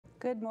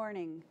Good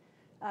morning.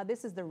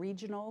 This is the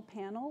regional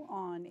panel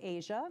on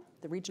Asia,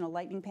 the regional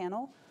lightning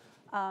panel.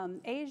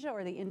 Asia,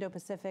 or the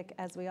Indo-Pacific,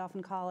 as we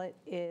often call it,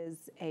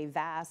 is a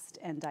vast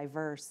and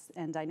diverse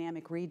and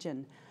dynamic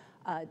region.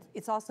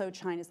 It's also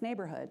China's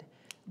neighborhood.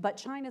 But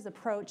China's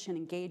approach and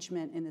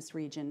engagement in this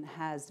region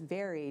has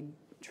varied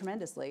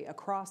tremendously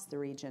across the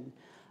region.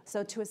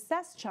 So to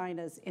assess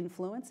China's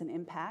influence and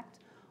impact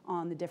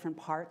on the different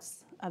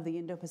parts of the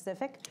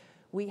Indo-Pacific,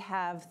 we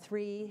have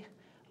three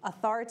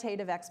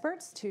authoritative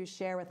experts to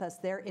share with us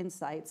their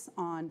insights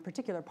on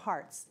particular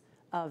parts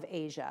of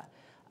Asia.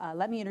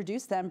 Let me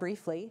introduce them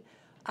briefly.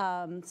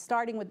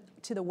 Starting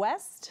to the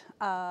west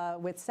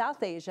with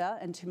South Asia,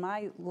 and to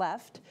my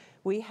left,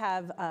 we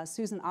have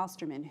Susan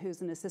Ostermann,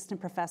 who's an assistant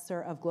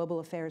professor of global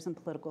affairs and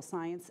political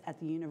science at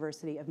the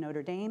University of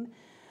Notre Dame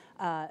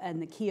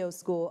and the Keough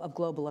School of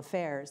Global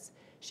Affairs.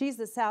 She's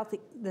the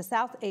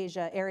South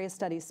Asia Area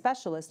Studies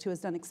Specialist who has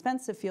done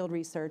extensive field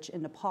research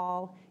in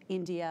Nepal,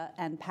 India,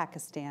 and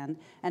Pakistan,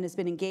 and has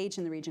been engaged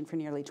in the region for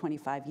nearly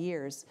 25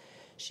 years.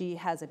 She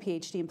has a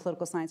PhD in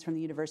political science from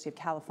the University of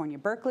California,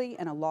 Berkeley,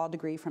 and a law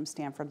degree from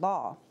Stanford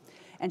Law.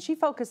 And she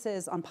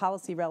focuses on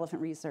policy-relevant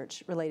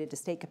research related to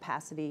state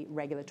capacity,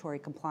 regulatory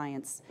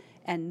compliance,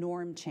 and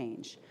norm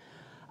change.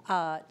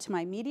 To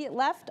my immediate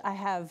left, I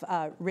have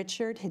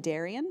Richard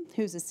Heydarian,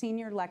 who's a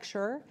senior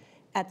lecturer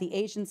at the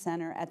Asian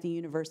Center at the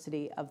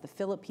University of the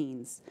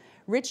Philippines.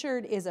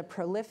 Richard is a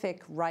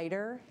prolific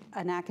writer,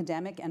 an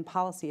academic, and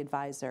policy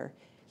advisor.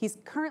 He's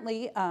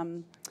currently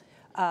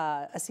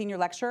a senior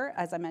lecturer,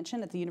 as I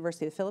mentioned, at the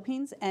University of the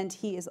Philippines, and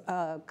he is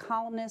a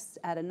columnist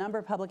at a number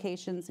of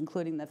publications,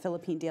 including the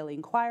Philippine Daily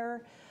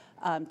Inquirer,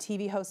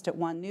 TV host at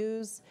One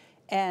News,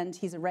 and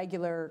he's a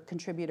regular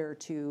contributor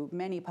to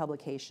many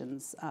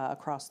publications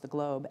across the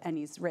globe. And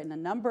he's written a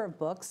number of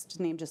books,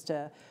 to name just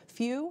a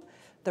few: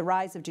 The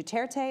Rise of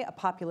Duterte, A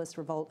Populist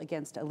Revolt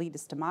Against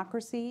Elitist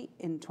Democracy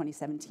in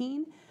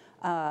 2017,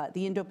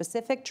 The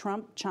Indo-Pacific,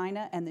 Trump,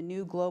 China, and the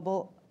New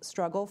Global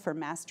Struggle for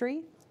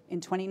Mastery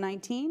in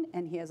 2019,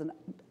 and he has a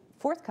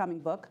forthcoming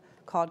book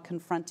called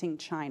Confronting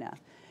China.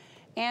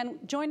 And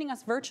joining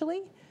us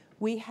virtually,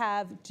 we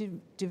have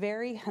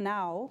Douveri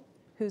Henao,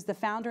 who's the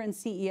founder and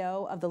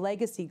CEO of the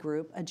Legacy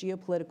Group, a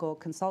geopolitical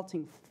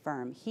consulting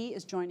firm. He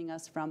is joining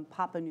us from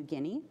Papua New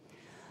Guinea.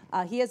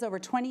 He has over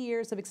 20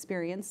 years of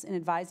experience in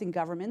advising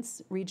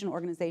governments, regional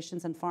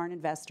organizations, and foreign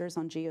investors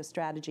on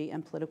geostrategy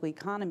and political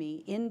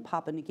economy in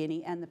Papua New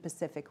Guinea and the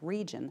Pacific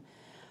region.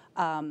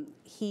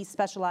 He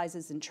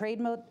specializes in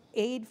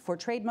aid for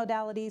trade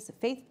modalities,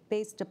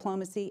 faith-based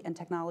diplomacy, and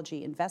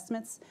technology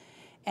investments.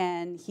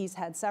 And he's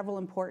had several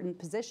important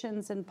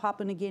positions in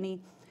Papua New Guinea,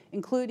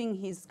 including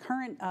his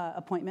current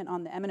appointment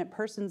on the Eminent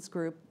Persons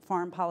Group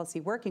Foreign Policy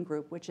Working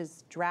Group, which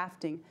is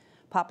drafting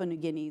Papua New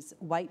Guinea's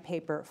white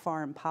paper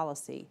foreign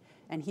policy.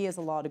 And he has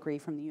a law degree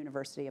from the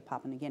University of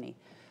Papua New Guinea.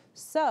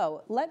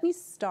 So let me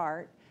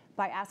start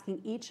by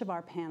asking each of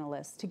our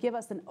panelists to give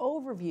us an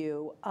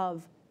overview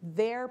of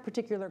their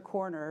particular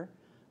corner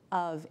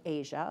of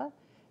Asia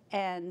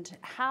and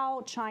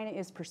how China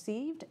is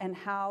perceived and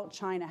how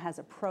China has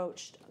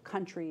approached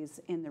countries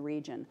in the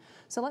region.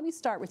 So let me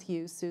start with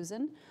you,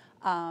 Susan.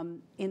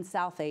 In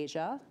South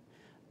Asia,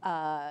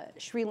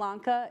 Sri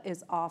Lanka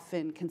is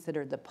often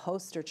considered the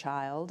poster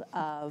child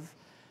of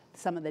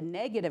some of the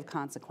negative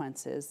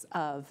consequences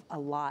of a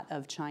lot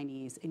of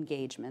Chinese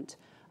engagement.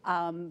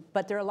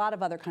 But there are a lot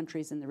of other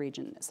countries in the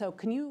region. So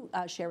can you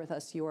share with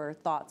us your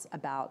thoughts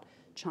about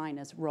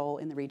China's role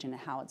in the region and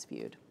how it's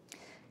viewed?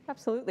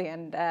 Absolutely,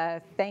 and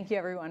thank you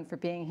everyone for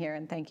being here,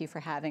 and thank you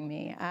for having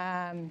me.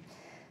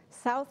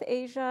 South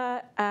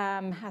Asia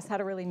has had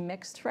a really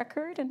mixed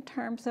record in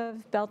terms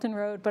of Belt and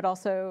Road, but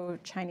also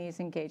Chinese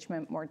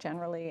engagement more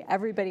generally.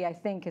 Everybody, I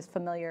think, is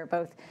familiar,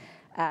 both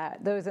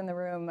those in the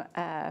room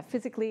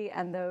physically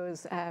and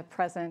those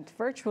present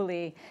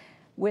virtually,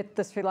 with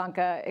the Sri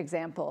Lanka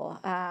example.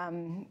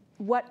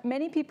 What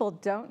many people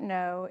don't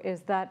know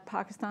is that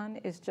Pakistan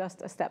is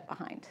just a step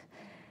behind.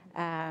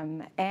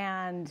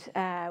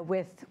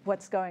 With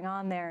what's going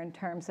on there in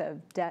terms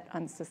of debt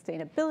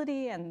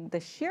unsustainability, and the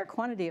sheer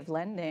quantity of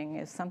lending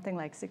is something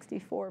like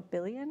 64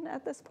 billion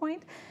at this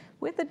point,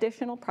 with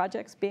additional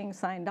projects being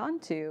signed on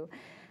to.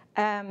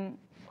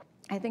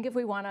 I think if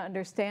we want to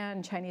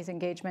understand Chinese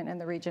engagement in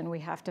the region, we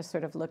have to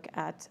sort of look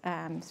at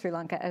Sri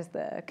Lanka as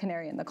the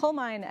canary in the coal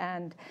mine,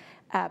 and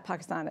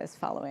Pakistan is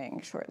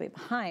following shortly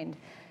behind.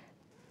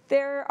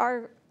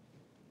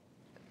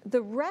 The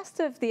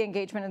rest of the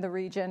engagement in the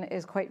region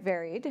is quite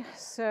varied.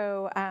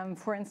 So,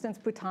 for instance,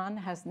 Bhutan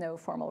has no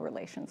formal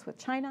relations with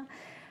China.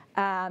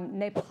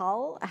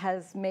 Nepal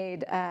has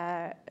made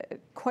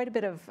quite a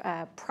bit of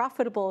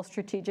profitable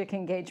strategic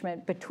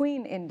engagement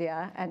between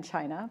India and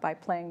China by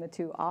playing the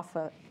two off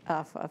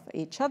of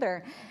each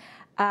other.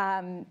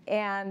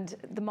 And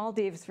the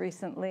Maldives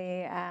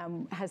recently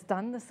has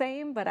done the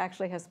same, but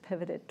actually has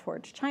pivoted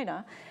towards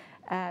China.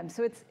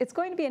 So it's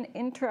going to be an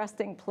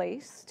interesting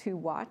place to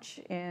watch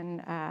in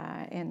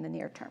the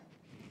near term.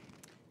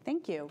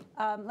 Thank you.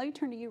 Let me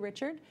turn to you,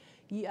 Richard.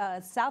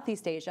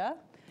 Southeast Asia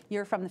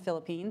you're from the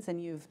Philippines,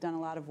 and you've done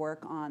a lot of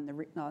work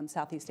on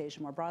Southeast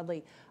Asia more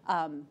broadly.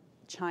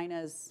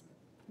 China's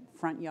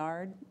front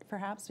yard,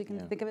 perhaps we can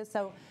think of it.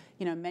 So,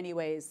 in many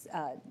ways,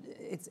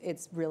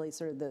 it's really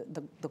sort of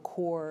the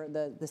core,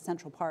 the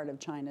central part of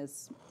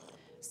China's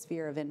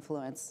sphere of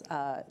influence.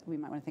 We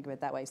might want to think of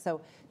it that way. So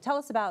tell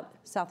us about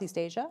Southeast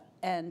Asia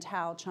and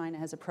how China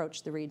has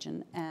approached the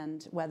region,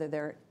 and whether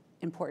there are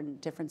important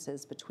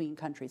differences between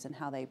countries and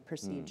how they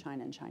perceive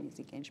China and Chinese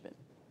engagement.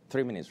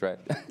 3 minutes, right?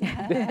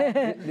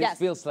 This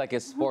feels like a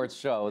sports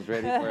show. I was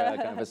ready for a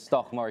kind of a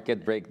stock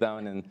market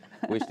breakdown and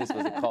wish this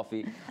was a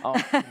coffee.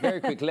 Very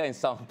quickly, and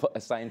some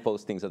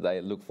signpostings that I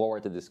look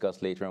forward to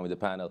discuss later on with the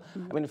panel.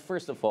 I mean,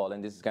 first of all,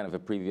 and this is kind of a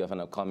preview of an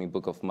upcoming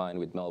book of mine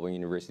with Melbourne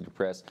University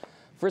Press.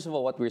 First of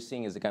all, what we're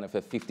seeing is a kind of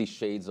a 50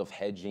 shades of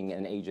hedging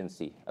and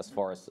agency as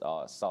far as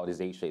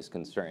Southeast Asia is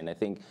concerned. I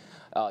think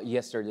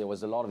yesterday there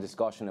was a lot of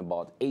discussion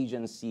about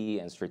agency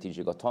and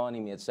strategic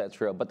autonomy,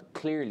 etc. But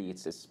clearly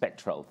it's a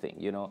spectral thing.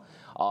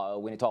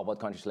 When you talk about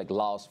countries like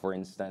Laos, for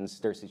instance,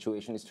 their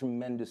situation is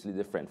tremendously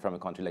different from a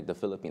country like the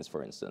Philippines,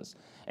 for instance.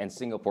 And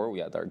Singapore, we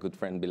had our good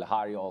friend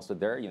Bilahari also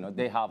there.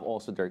 They have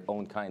also their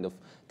own kind of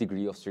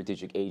degree of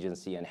strategic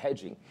agency and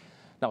hedging.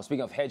 Now,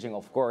 speaking of hedging,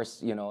 of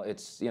course,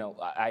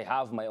 I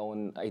have my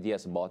own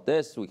ideas about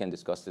this. We can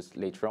discuss this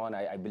later on.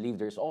 I believe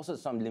there's also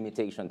some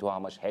limitation to how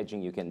much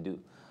hedging you can do,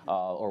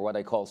 or what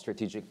I call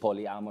strategic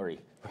polyamory,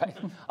 right?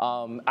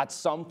 At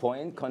some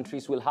point,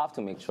 countries will have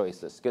to make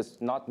choices, because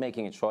not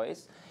making a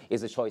choice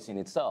is a choice in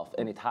itself,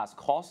 and it has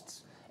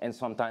costs. And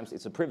sometimes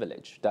it's a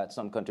privilege that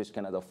some countries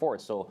cannot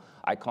afford. So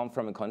I come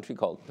from a country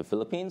called the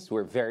Philippines.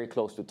 We're very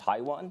close to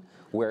Taiwan.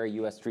 We're a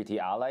U.S. treaty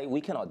ally. We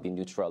cannot be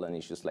neutral on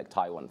issues like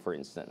Taiwan, for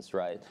instance,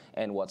 right?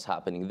 And what's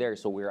happening there.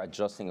 So we're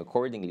adjusting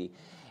accordingly.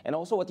 And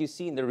also what you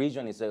see in the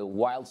region is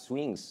wild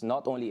swings,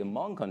 not only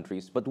among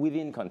countries, but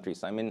within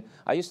countries. I mean,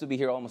 I used to be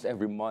here almost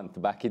every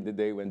month back in the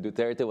day when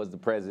Duterte was the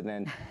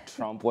president,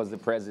 Trump was the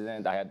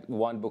president. I had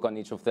one book on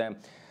each of them.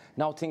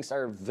 Now things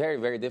are very,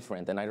 very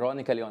different. And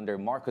ironically, under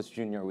Marcos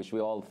Jr., which we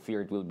all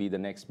feared will be the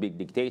next big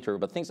dictator,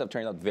 but things have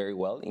turned out very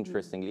well,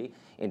 interestingly,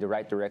 in the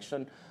right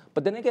direction.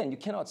 But then again, you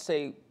cannot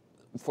say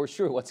for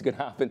sure what's going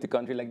to happen to a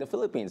country like the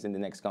Philippines in the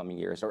next coming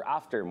years, or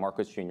after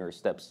Marcos Jr.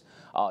 steps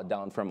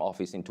down from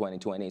office in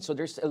 2028. So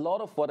there's a lot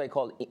of what I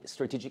call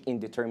strategic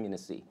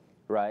indeterminacy,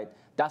 right?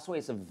 That's why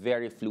it's a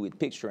very fluid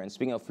picture. And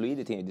speaking of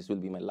fluidity, and this will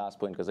be my last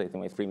point because I think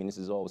my 3 minutes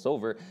is almost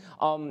over,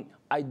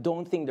 I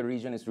don't think the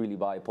region is really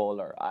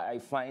bipolar. I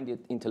find it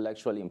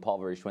intellectually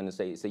impoverished when they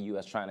say it's a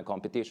US-China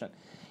competition.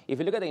 If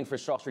you look at the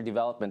infrastructure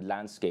development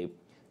landscape,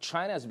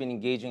 China has been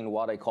engaging in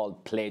what I call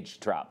pledge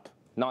trap,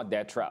 not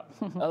debt trap.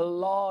 A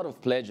lot of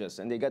pledges,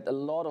 and they get a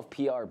lot of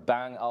PR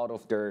bang out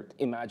of their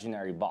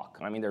imaginary buck.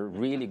 I mean, they're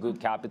really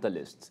good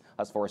capitalists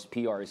as far as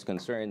PR is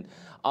concerned.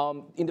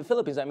 In the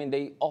Philippines, I mean,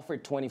 they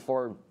offered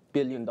 $24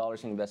 billion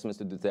in investments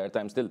to Duterte.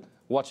 I'm still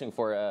watching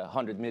for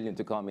 $100 million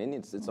to come in.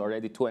 It's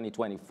already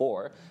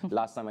 2024,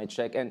 last time I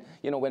checked. And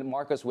when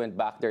Marcos went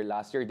back there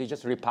last year, they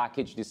just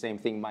repackaged the same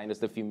thing minus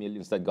the few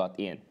millions that got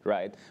in,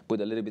 right?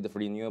 Put a little bit of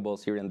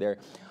renewables here and there.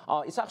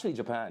 It's actually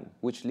Japan,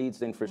 which leads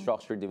the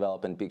infrastructure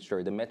development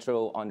picture. The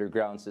metro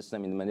underground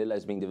system in Manila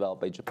is being developed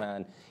by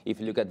Japan.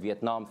 If you look at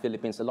Vietnam,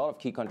 Philippines, a lot of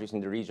key countries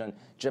in the region,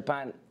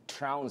 Japan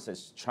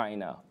trounces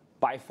China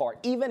by far,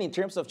 even in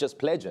terms of just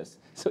pledges.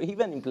 So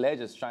even in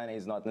pledges, China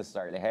is not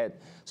necessarily ahead.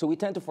 So we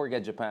tend to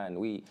forget Japan,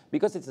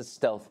 because it's a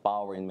stealth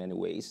power in many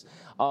ways.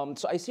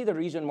 So I see the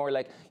region more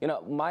like,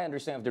 my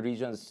understanding of the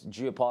region's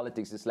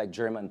geopolitics is like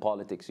German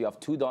politics. You have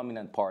two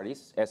dominant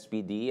parties,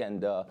 SPD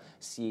and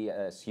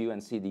CSU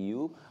and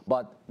CDU,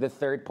 but the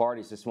third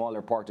parties, the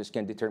smaller parties,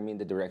 can determine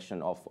the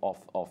direction of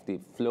the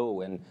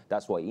flow. And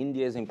that's why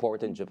India is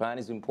important, Japan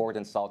is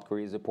important, South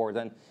Korea is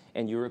important,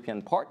 and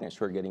European partners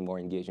who are getting more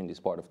engaged in this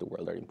part of the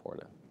world are important.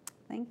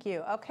 Thank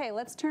you. Okay,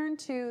 let's turn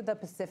to the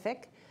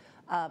Pacific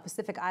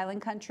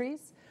Island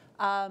countries.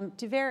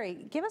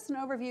 Douveri, give us an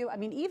overview. I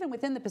mean, even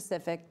within the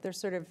Pacific, there's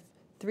sort of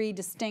three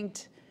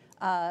distinct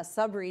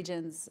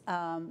subregions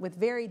with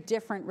very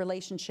different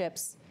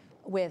relationships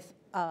with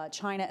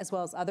China as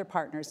well as other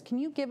partners. Can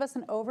you give us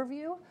an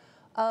overview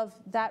of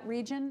that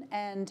region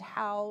and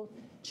how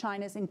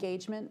China's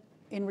engagement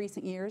in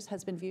recent years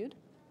has been viewed?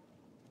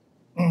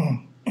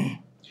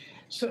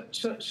 So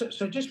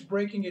just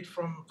breaking it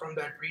from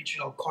that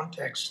regional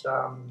context,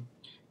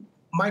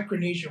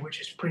 Micronesia,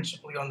 which is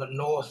principally on the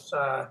north,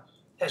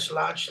 has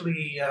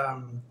largely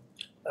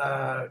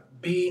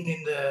been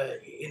in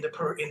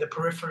the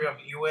periphery of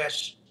the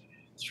U.S.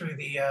 through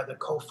the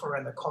COFA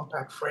and the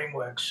Compact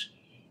frameworks,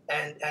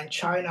 and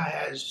China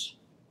has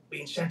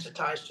been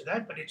sensitized to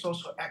that, but it's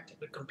also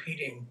actively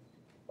competing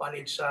on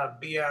its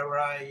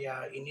BRI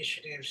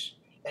initiatives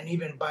and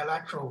even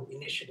bilateral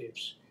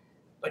initiatives.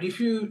 But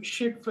if you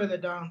shift further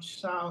down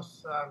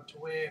south to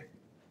where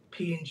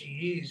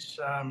PNG is,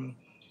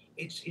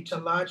 it's a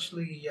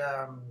largely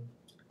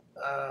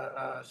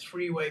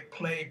three-way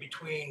play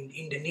between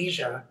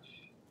Indonesia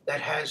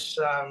that has,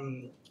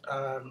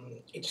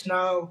 it's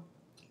now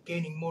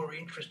gaining more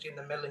interest in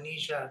the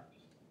Melanesia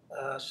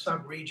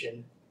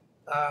sub-region.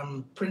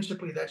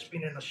 Principally, that's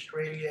been an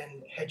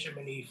Australian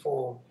hegemony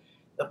for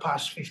the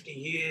past 50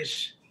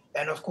 years.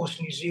 And of course,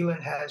 New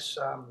Zealand has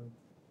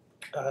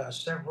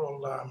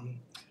several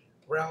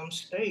realm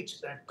states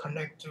that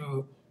connect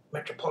to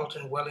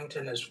metropolitan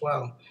Wellington as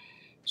well.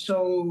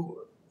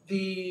 So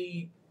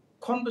the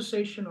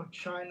conversation of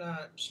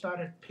China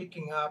started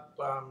picking up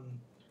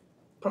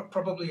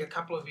probably a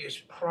couple of years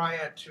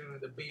prior to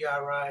the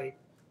BRI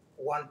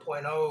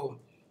 1.0,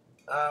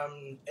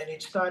 and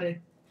it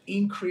started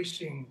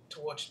increasing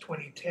towards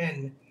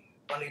 2010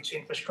 on its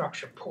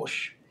infrastructure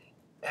push.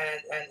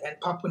 And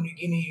Papua New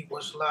Guinea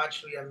was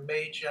largely a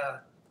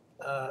major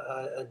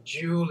a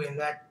jewel in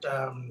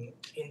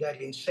that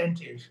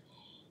incentive.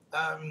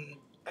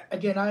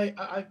 Again,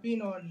 I've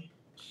been on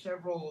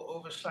several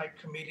oversight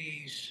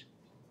committees,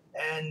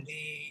 and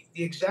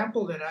the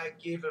example that I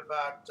give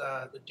about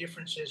the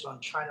differences on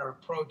China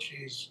approach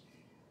is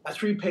a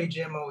 3-page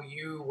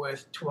MOU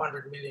worth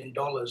 $200 million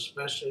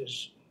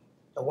versus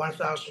a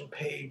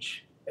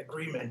 1,000-page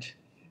agreement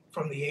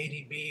from the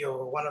ADB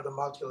or one of the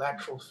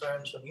multilateral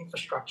firms on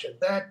infrastructure.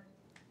 That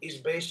is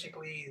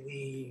basically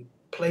the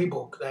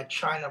playbook that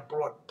China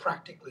brought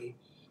practically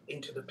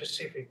into the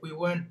Pacific. We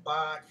weren't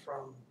barred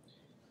from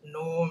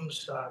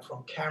norms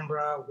from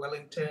Canberra,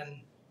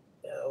 Wellington,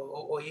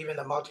 or even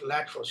the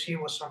multilaterals. Here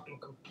was something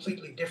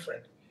completely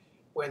different,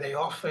 where they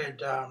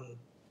offered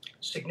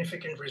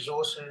significant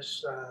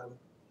resources.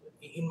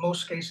 In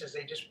most cases,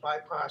 they just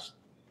bypassed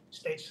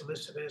state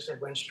solicitors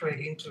and went straight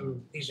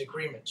into these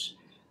agreements.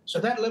 So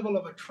that level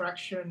of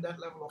attraction, that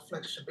level of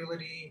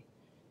flexibility,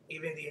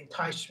 even the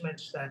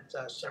enticements that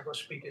several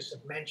speakers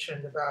have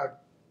mentioned about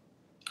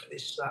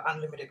this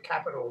unlimited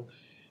capital,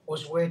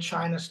 was where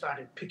China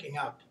started picking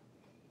up.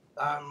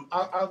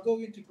 I'll go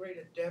into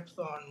greater depth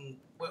on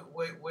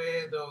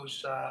where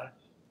those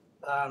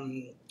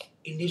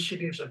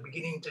initiatives are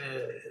beginning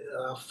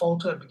to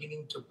falter,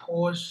 beginning to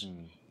pause,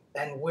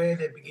 and where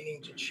they're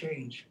beginning to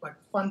change. But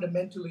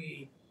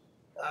fundamentally,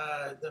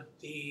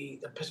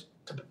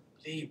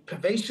 the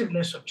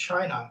pervasiveness of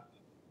China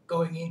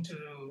going into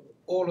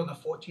all of the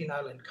 14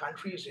 island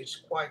countries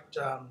is quite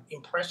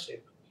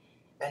impressive,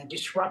 and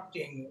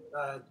disrupting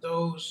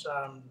those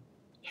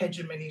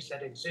hegemonies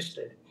that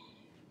existed.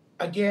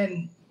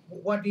 Again,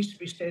 what needs to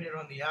be stated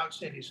on the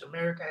outset is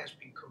America has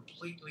been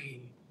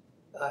completely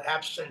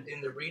absent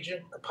in the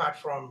region, apart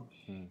from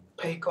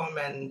PACOM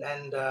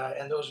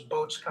and those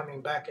boats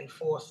coming back and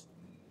forth,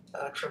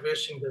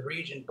 traversing the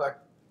region.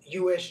 But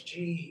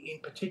USG in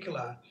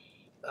particular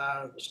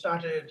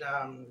started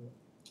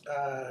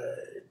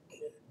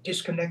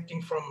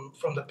disconnecting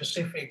from the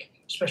Pacific,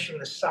 especially in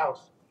the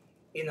South,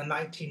 in the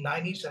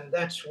 1990s, and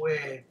that's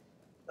where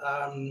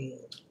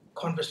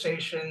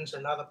conversations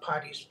and other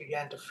parties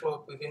began to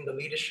float within the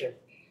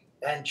leadership,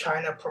 and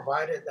China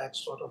provided that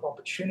sort of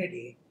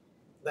opportunity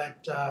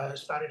that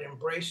started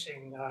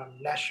embracing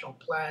national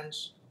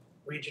plans,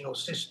 regional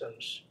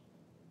systems.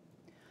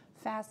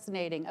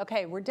 Fascinating.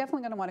 Okay, we're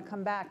definitely going to want to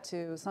come back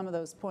to some of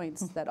those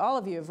points that all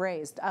of you have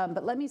raised.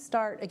 But let me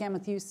start again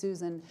with you,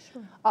 Susan.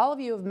 Sure. All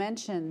of you have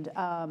mentioned,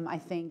 I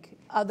think,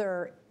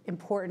 other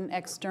important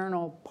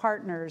external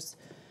partners.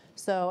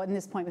 So, and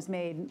this point was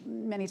made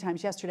many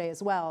times yesterday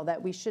as well,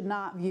 that we should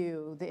not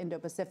view the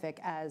Indo-Pacific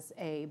as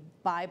a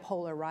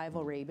bipolar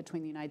rivalry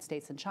between the United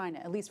States and China,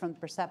 at least from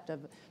the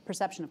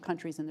perception of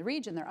countries in the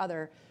region. There are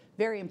other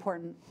very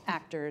important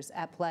actors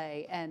at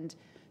play. And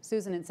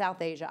Susan, in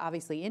South Asia,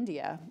 obviously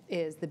India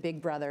is the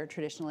big brother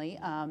traditionally,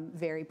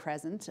 very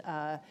present,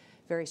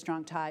 very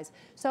strong ties.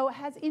 So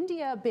has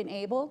India been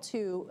able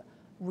to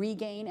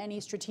regain any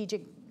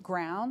strategic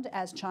ground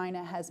as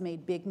China has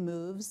made big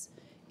moves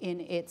in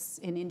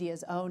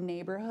India's own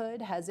neighborhood?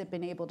 Has it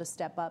been able to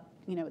step up,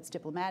 its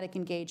diplomatic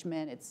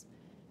engagement, its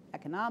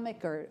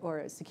economic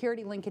or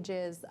security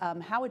linkages?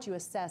 How would you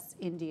assess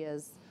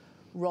India's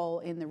role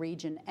in the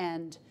region?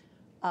 And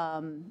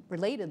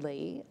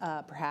relatedly,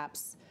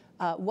 perhaps,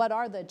 what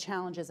are the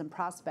challenges and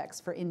prospects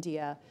for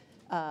India,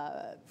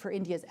 for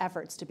India's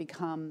efforts to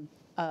become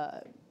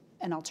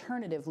an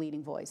alternative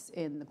leading voice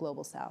in the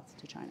global South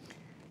to China?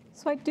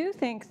 So I do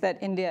think that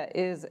India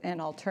is an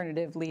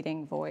alternative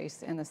leading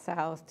voice in the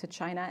South to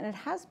China, and it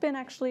has been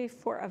actually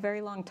for a very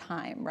long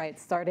time, right?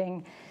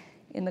 Starting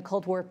in the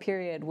Cold War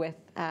period with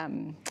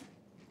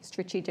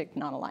strategic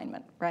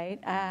non-alignment, right?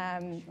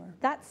 Sure.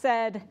 That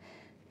said,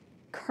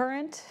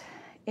 current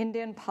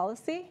Indian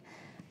policy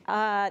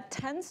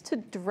tends to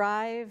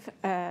drive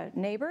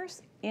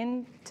neighbors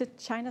into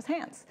China's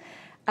hands.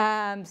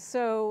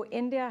 So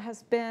India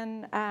has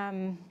been,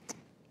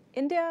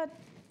 India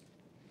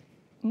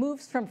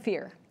moves from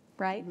fear,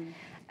 right?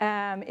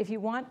 Mm-hmm. If you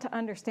want to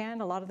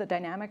understand a lot of the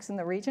dynamics in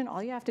the region,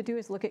 all you have to do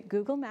is look at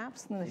Google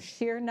Maps and the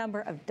sheer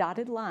number of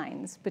dotted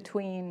lines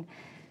between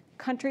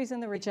countries in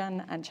the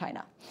region and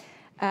China.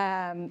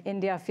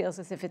 India feels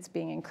as if it's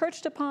being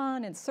encroached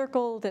upon,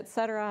 encircled, et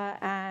cetera,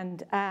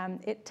 and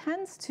it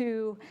tends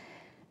to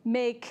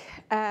make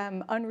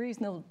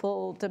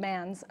unreasonable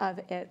demands of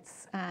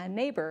its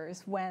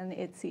neighbors when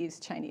it sees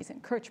Chinese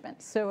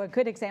encroachment. So a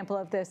good example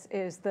of this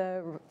is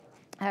the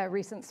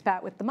recent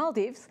spat with the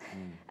Maldives.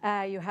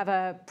 You have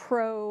a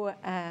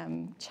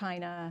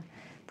pro-China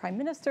prime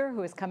minister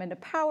who has come into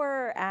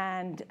power,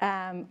 and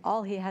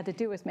all he had to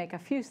do was make a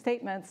few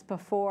statements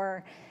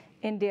before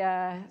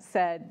India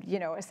said, you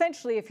know,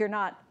 essentially, if you're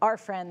not our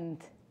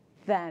friend,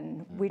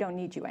 then we don't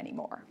need you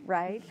anymore,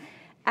 right?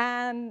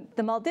 And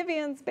the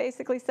Maldivians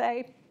basically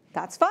say,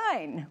 that's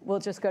fine, we'll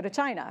just go to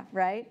China,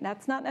 right?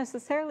 That's not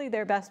necessarily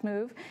their best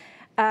move.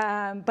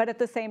 But at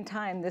the same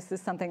time, this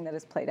is something that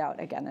has played out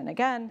again and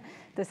again.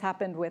 This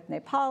happened with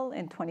Nepal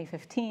in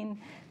 2015,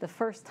 the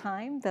first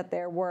time that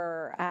there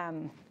were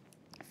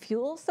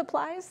fuel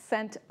supplies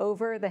sent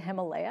over the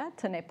Himalaya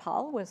to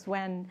Nepal was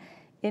when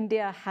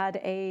India had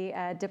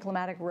a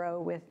diplomatic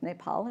row with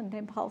Nepal, and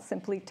Nepal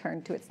simply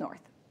turned to its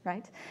north,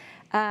 right?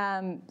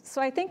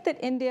 So I think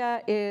that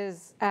India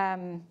is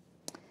a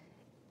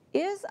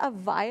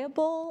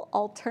viable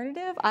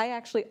alternative. I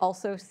actually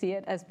also see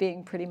it as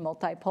being pretty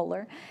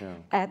multipolar. Yeah.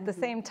 At the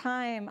same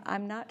time,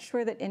 I'm not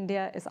sure that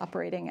India is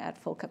operating at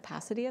full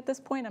capacity at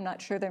this point. I'm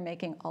not sure they're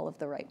making all of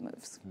the right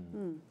moves.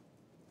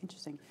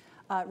 Interesting.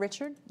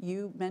 Richard,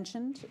 you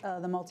mentioned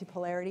the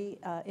multipolarity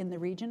in the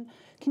region.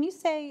 Can you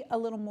say a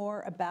little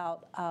more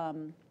about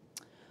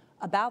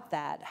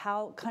that,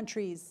 how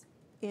countries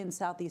in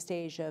Southeast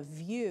Asia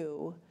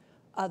view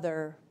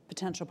other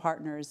potential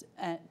partners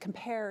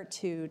compare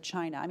to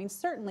China? I mean,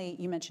 certainly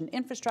you mentioned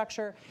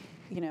infrastructure.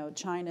 You know,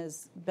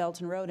 China's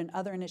Belt and Road and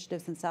other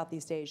initiatives in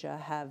Southeast Asia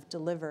have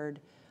delivered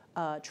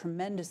a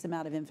tremendous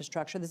amount of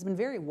infrastructure that's been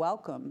very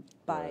welcome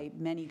by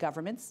many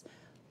governments.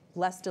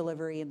 Less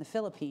delivery in the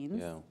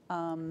Philippines. Yeah.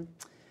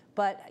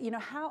 But you know,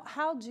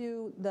 how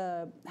do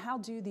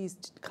these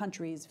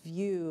countries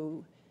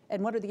view,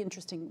 and what are the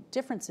interesting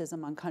differences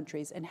among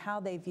countries, and how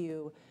they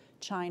view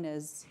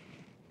China's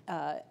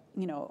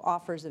you know,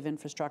 offers of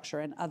infrastructure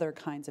and other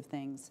kinds of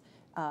things,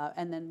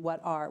 and then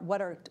what are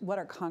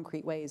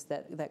concrete ways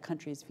that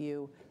countries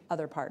view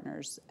other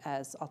partners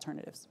as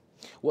alternatives?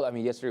 Well, I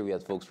mean, yesterday we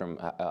had folks from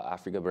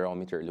Africa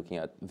Barometer looking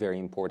at very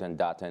important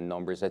data and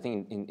numbers. I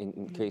think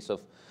in case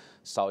of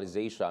Southeast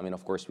Asia, I mean,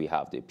 of course, we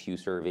have the Pew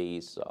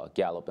surveys,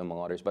 Gallup,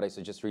 among others, but I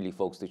suggest really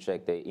folks to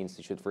check the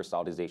Institute for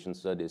Southeast Asian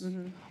Studies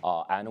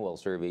annual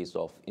surveys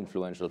of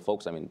influential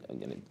folks. I mean,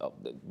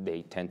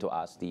 they tend to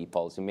ask the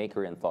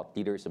policymaker and thought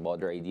leaders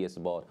about their ideas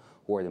about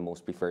who are the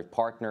most preferred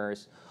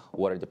partners,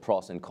 what are the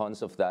pros and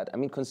cons of that. I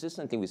mean,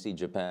 consistently we see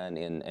Japan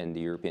and the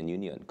European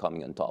Union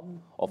coming on top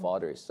of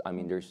others. I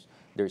mean, there's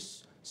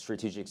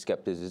strategic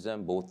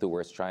skepticism both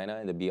towards China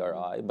and the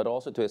BRI, but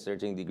also to a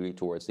certain degree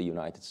towards the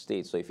United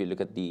States. So if you look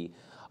at the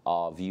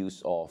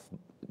views of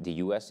the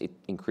US, it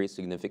increased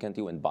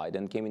significantly when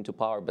Biden came into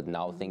power, but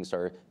now things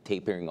are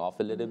tapering off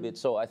a little bit.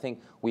 So I think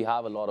we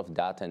have a lot of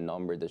data and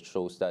number that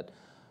shows that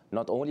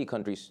not only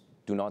countries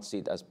do not see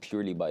it as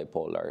purely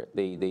bipolar,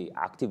 they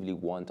actively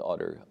want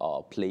other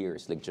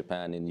players like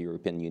Japan and the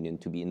European Union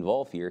to be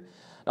involved here.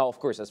 Now, of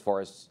course, as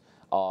far as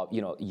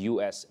you know,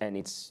 U.S. and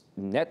its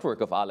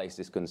network of allies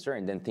is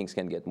concerned, then things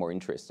can get more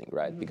interesting,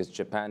 right? Because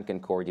Japan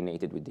can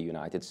coordinate it with the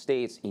United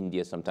States,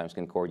 India sometimes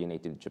can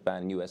coordinate it with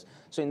Japan and U.S.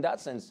 So in that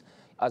sense,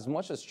 as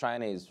much as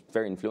China is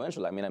very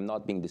influential, I mean, I'm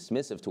not being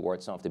dismissive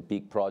towards some of the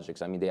big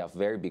projects. I mean, they have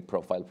very big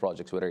profile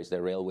projects, whether it's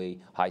the railway,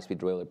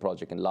 high-speed railway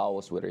project in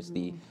Laos, whether it's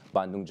the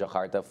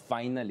Bandung-Jakarta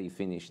finally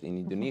finished in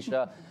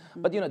Indonesia.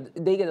 But, you know,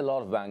 they get a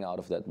lot of bang out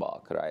of that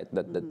buck, right?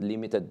 That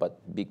limited but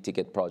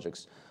big-ticket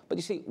projects. But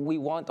you see, we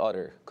want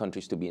other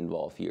countries to be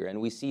involved here. And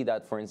we see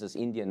that, for instance,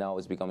 India now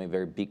is becoming a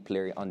very big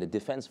player on the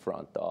defense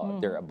front.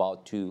 They're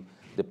about to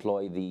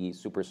deploy the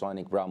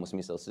supersonic BrahMos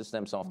missile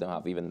system. Some of them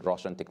have even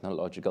Russian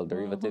technological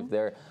derivative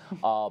there.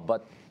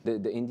 But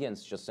the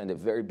Indians just sent a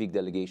very big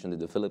delegation to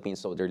the Philippines.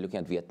 So they're looking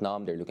at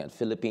Vietnam, they're looking at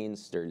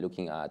Philippines, they're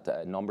looking at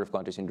a number of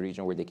countries in the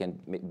region where they can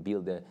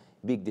build a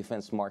big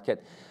defense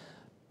market.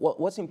 Well,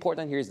 what's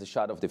important here is the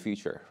shot of the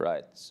future,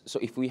 right? So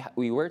if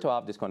we were to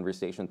have this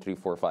conversation 3,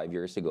 4, 5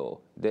 years ago,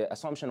 the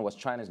assumption was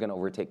China is going to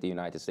overtake the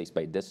United States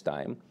by this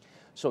time.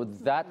 So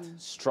that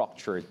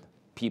structured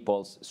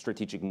people's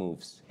strategic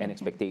moves and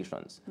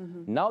expectations.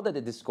 Now that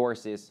the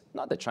discourse is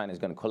not that China is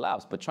going to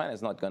collapse, but China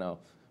is not going to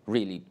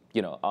really,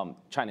 you know,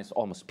 China is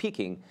almost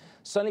peaking.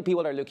 Suddenly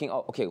people are looking,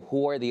 oh, okay,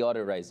 who are the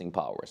other rising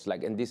powers?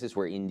 Like, and this is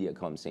where India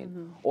comes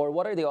in. Or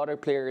what are the other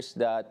players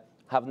that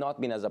have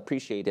not been as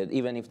appreciated,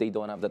 even if they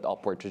don't have that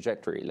upward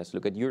trajectory? Let's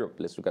look at Europe,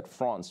 let's look at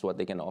France, what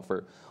they can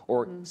offer,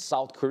 or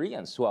South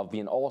Koreans who have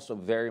been also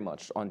very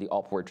much on the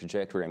upward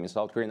trajectory. I mean,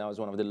 South Korea now is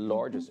one of the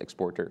largest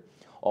exporter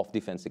of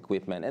defense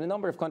equipment, and a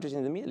number of countries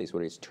in the Middle East,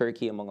 whether it's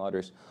Turkey, among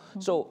others.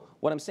 So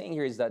what I'm saying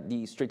here is that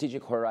the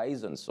strategic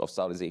horizons of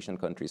Southeast Asian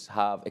countries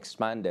have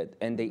expanded,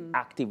 and they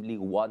actively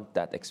want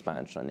that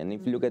expansion. And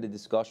if you look at the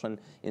discussion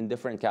in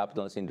different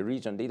capitals in the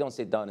region, they don't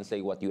sit down and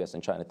say what US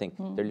and China think.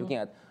 They're looking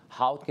at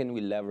how can we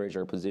leverage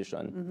our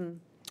position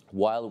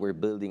while we're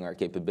building our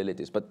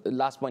capabilities. But the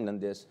last point on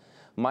this,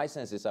 my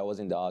sense is, I was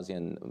in the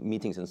ASEAN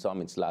meetings and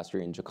summits last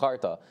year in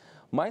Jakarta.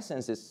 My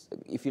sense is,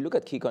 if you look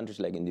at key countries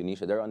like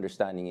Indonesia, their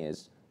understanding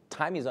is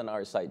time is on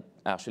our side,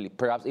 actually,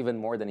 perhaps even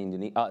more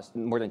than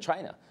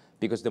China,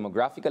 because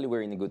demographically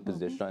we're in a good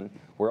position.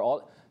 We're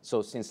all,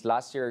 so since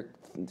last year,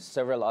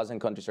 several ASEAN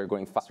countries are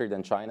growing faster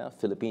than China,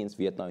 Philippines,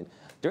 Vietnam.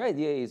 Their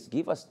idea is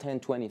give us 10,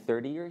 20,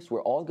 30 years,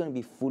 we're all going to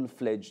be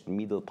full-fledged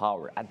middle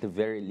power at the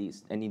very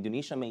least. And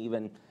Indonesia may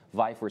even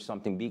vie for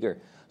something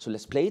bigger. So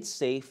let's play it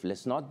safe.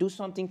 Let's not do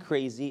something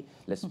crazy.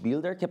 Let's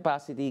build our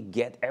capacity,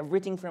 get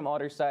everything from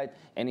other side.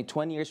 And in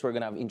 20 years, we're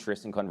going to have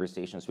interesting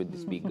conversations with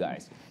these big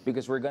guys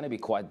because we're going to be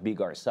quite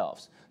big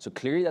ourselves. So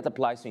clearly that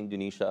applies to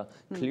Indonesia.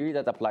 Clearly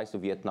that applies to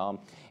Vietnam.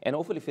 And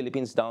hopefully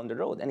Philippines down the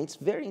road. And it's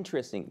very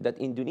interesting that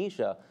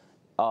Indonesia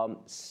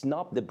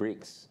snubbed the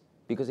BRICS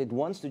because it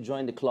wants to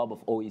join the club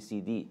of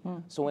OECD.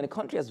 So when a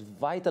country as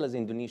vital as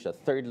Indonesia,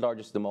 third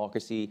largest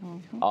democracy,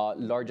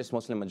 largest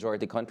Muslim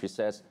majority country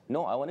says,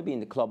 no, I want to be in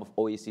the club of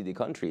OECD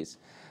countries,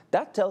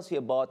 that tells you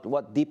about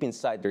what deep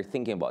inside they're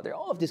thinking about. They're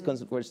all of this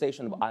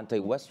conversation of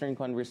anti-Western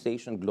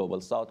conversation,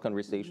 global South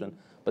conversation,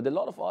 but a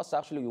lot of us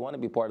actually, we want to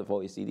be part of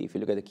OECD if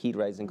you look at the key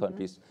rising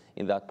countries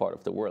in that part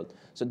of the world.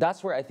 So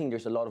that's where I think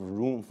there's a lot of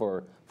room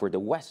for the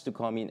West to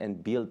come in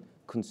and build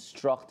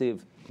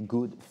constructive,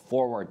 good,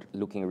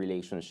 forward-looking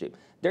relationship.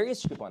 There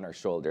is chip on our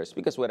shoulders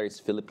because whether it's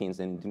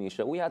Philippines and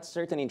Indonesia, we had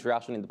certain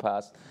interaction in the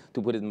past,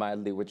 to put it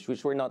mildly,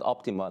 which were not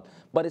optimal.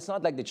 But it's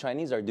not like the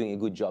Chinese are doing a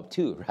good job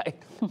too,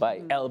 right?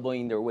 By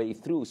elbowing their way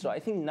through. So I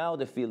think now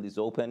the field is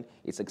open,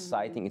 it's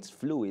exciting, it's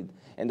fluid,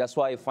 and that's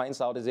why I find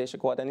Southeast Asia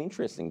quite an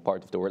interesting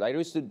part of the world. I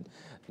used to,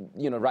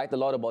 write a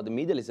lot about the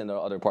Middle East and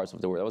other parts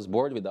of the world. I was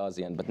bored with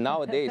ASEAN, but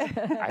nowadays,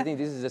 I think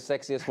this is the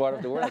sexiest part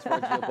of the world as far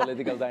as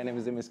geopolitical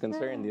dynamism is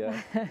concerned. Yeah.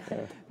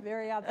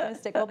 Very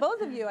optimistic. Well,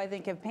 both of you, I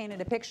think, have painted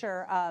a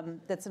picture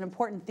that's an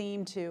important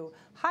theme to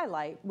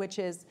highlight, which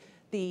is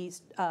the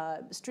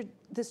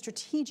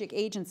strategic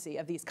agency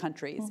of these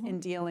countries in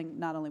dealing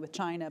not only with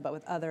China, but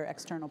with other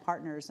external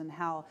partners, and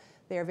how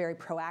they are very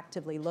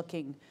proactively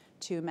looking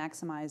to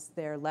maximize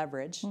their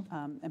leverage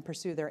and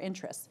pursue their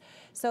interests.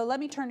 So let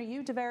me turn to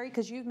you, Douveri,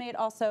 because you've made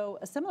also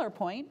a similar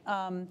point.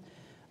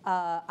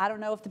 I don't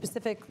know if the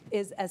Pacific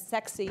is as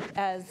sexy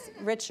as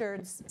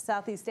Richard's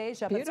Southeast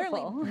Asia,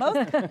 Beautiful. but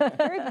certainly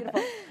very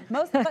beautiful.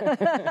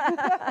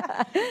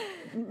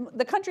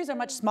 The countries are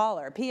much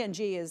smaller.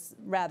 PNG is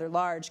rather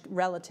large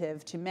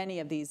relative to many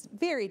of these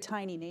very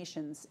tiny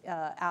nations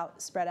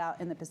spread out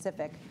in the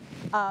Pacific.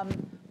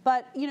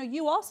 But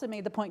you also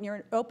made the point in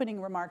your opening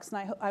remarks,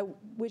 and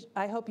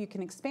I hope you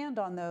can expand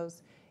on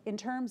those in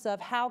terms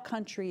of how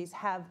countries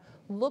have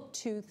looked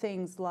to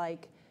things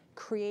like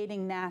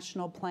creating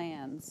national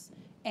plans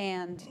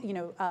and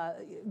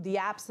the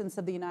absence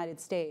of the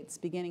United States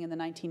beginning in the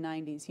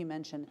 1990s, you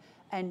mentioned,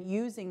 and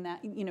using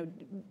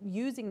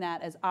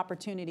that as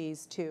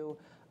opportunities to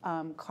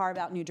carve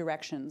out new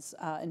directions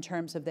in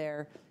terms of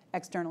their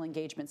external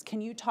engagements. Can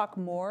you talk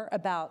more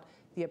about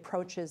the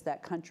approaches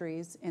that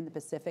countries in the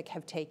Pacific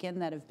have taken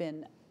that have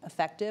been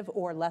effective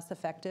or less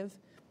effective?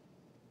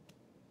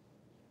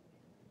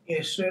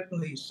 Yes,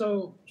 certainly.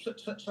 So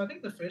I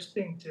think the first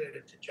thing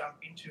to jump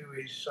into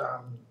is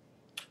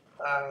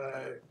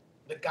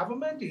the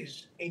government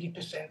is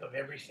 80% of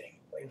everything.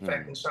 In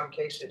fact, in some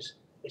cases,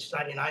 it's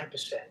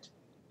 99%,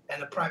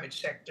 and the private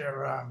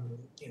sector,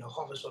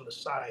 hovers on the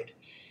side.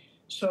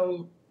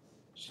 So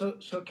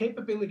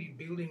capability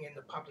building in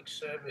the public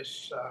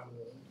service,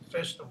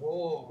 first of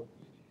all,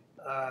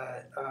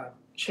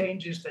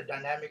 changes the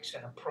dynamics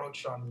and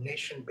approach on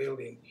nation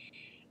building.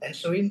 And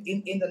so in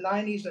the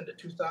 90s and the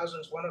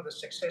 2000s, one of the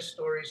success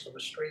stories of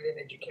Australian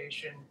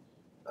education,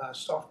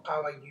 soft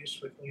power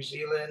use with New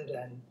Zealand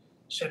and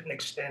certain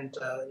extent,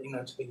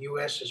 to the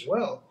US as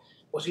well,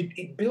 was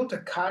it built a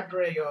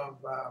cadre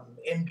of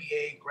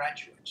MBA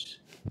graduates.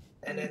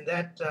 And then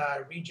that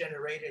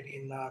regenerated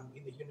in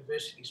the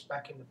universities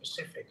back in the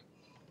Pacific.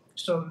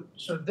 So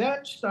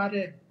that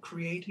started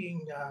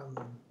creating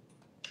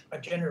a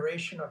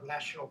generation of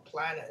national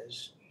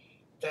planners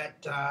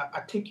that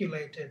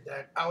articulated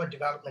that our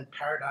development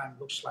paradigm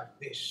looks like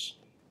this.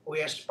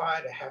 We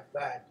aspire to have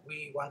that.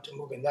 We want to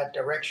move in that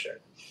direction.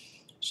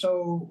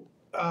 So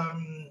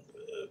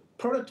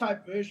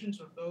prototype versions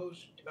of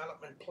those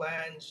development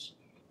plans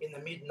in the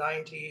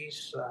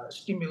mid-90s,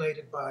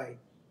 stimulated by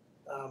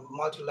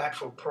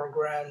multilateral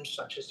programs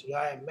such as the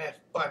IMF,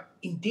 but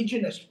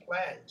indigenous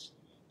plans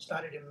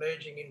started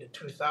emerging in the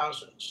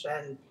 2000s.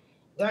 And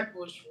that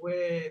was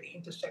where the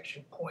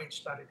intersection points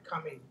started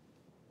coming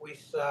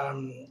with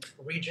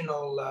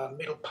regional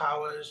middle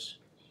powers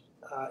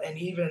and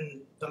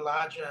even the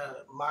larger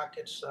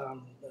markets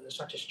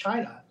such as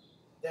China,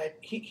 that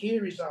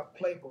here is our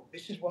playbook.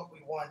 This is what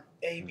we want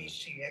A, B,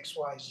 C, X,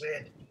 Y,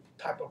 Z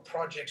type of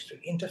projects to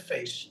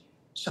interface,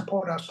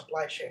 support our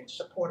supply chain,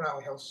 support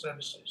our health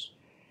services.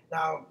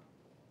 Now,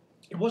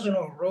 it wasn't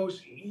all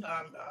rosy.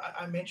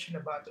 I mentioned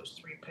about those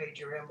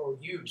 3-pager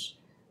MOUs.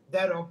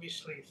 That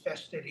obviously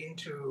festered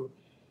into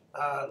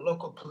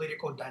local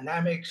political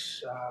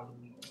dynamics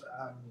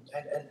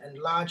and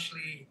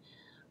largely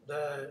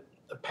the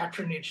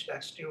patronage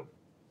that still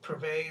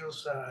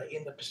prevails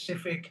in the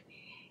Pacific.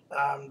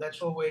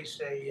 That's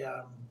always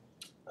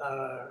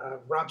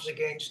rubs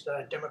against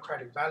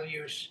democratic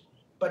values.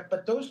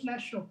 but those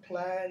national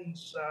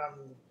plans,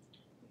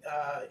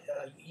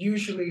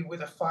 usually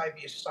with a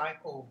 5-year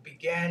cycle,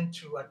 began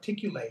to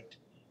articulate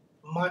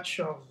much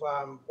of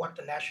what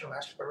the national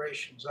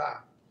aspirations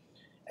are.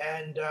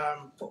 And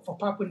for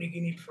Papua New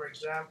Guinea, for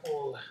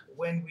example,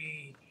 when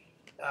we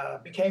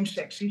became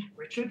sexy,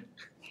 Richard,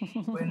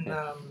 when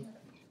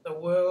the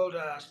world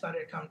started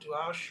to come to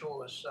our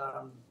shores,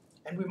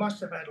 and we must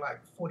have had like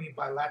 40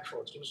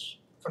 bilaterals. It was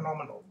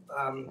phenomenal.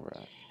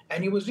 Right.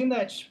 And it was in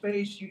that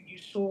space you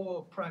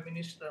saw Prime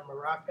Minister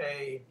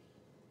Marape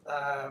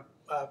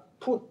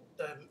put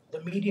the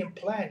medium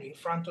plan in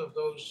front of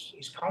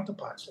his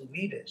counterparts and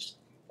leaders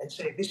and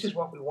say, this is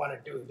what we want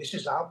to do. This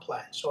is our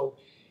plan. So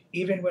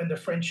even when the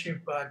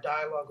friendship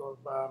dialogue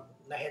of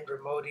Narendra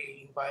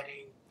Modi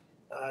inviting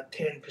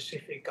 10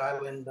 Pacific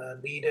Island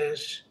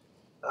leaders,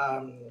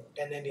 and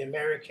then the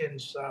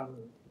Americans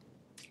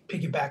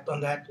piggybacked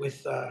on that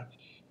with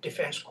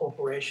Defense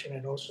Corporation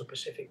and also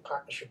Pacific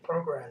Partnership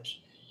programs,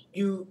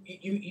 you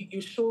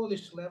saw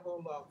this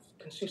level of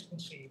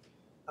consistency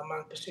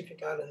among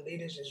Pacific Island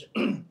leaders is,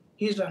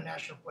 here's our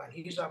national plan,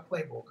 here's our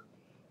playbook.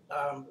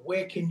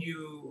 Where can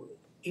you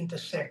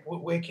intersect?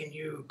 Where can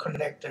you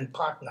connect and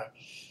partner?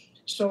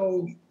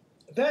 So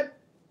that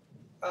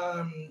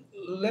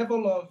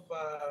level of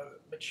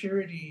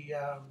maturity,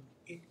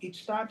 it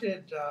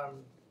started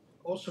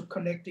also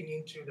connecting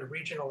into the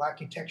regional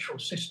architectural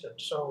system.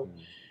 So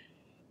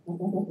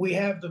we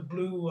have the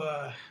Blue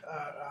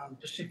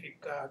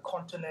Pacific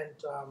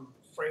Continent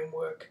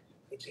framework.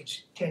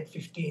 It's 10,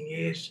 15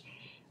 years.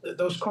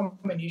 Those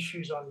common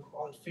issues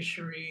on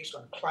fisheries,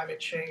 on climate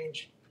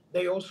change,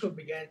 they also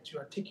began to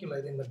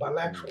articulate in the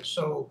bilateral.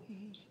 So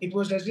it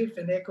was as if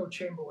an echo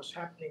chamber was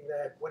happening,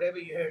 that whatever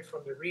you heard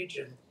from the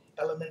region,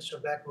 elements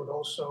of that would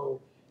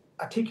also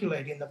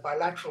articulate in the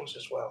bilaterals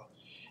as well.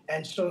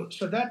 And so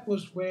that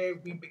was where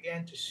we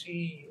began to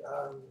see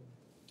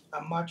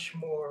a much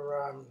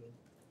more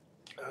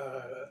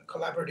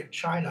collaborative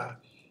China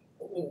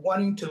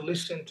wanting to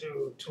listen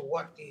to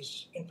what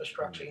these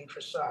infrastructure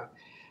interests are.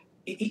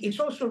 It's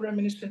also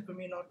reminiscent for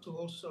me not to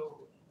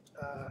also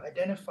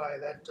identify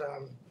that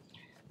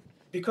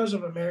because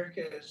of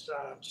America's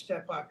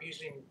step up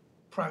using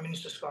Prime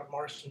Minister Scott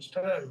Morrison's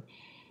term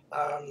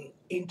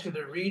into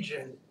the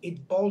region,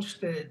 it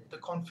bolstered the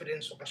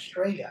confidence of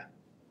Australia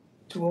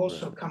to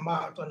also come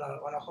out on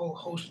a whole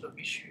host of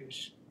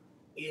issues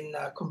in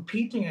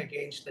competing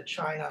against the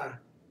China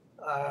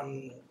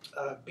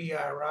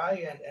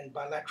BRI and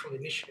bilateral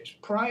initiatives.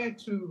 Prior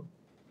to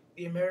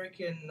the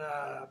American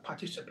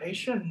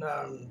participation,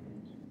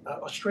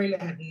 Australia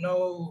had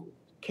no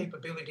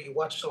capability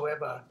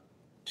whatsoever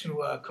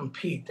to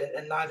compete,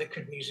 and neither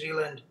could New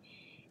Zealand.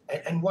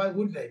 And why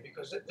would they?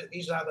 Because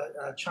these are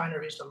China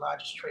is the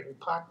largest trading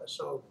partner.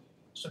 So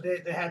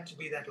there had to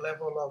be that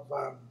level of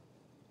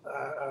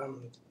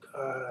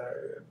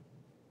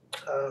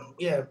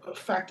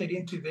factored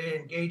into their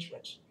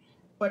engagements.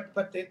 But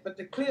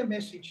the clear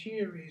message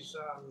here is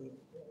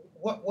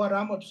what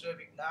I'm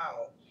observing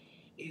now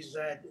is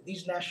that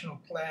these national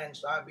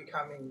plans are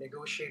becoming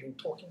negotiating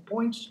talking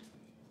points.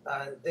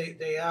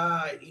 They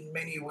are in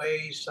many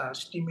ways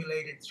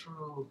stimulated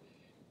through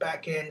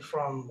back end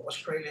from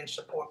Australian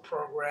support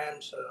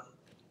programs,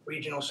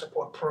 regional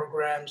support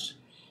programs.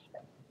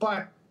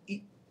 But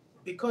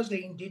because they're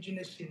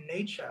indigenous in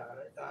nature,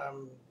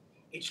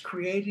 it's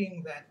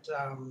creating that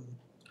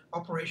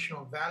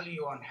operational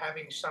value on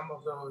having some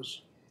of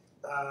those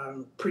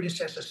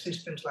predecessor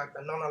systems like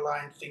the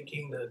non-aligned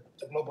thinking, the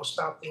global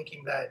south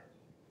thinking, that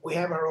we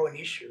have our own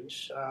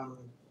issues,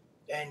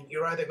 and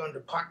you're either going to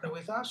partner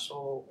with us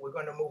or we're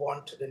going to move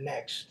on to the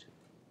next.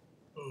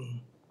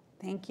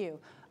 Thank you.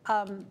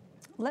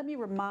 Let me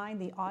remind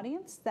the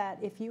audience that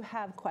if you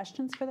have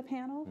questions for the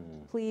panel,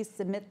 please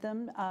submit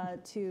them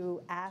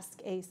to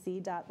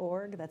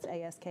askac.org. That's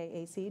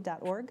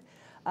askac.org.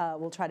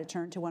 We'll try to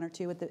turn to one or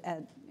two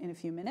in a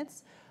few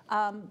minutes.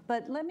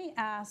 But let me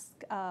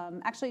ask,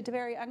 actually,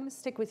 Douveri, I'm going to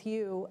stick with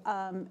you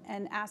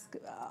and ask,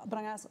 but I'm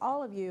going to ask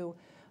all of you,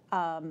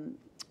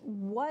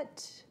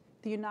 what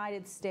the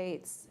United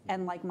States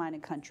and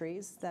like-minded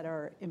countries that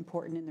are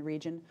important in the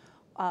region,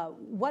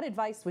 what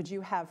advice would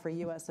you have for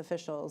U.S.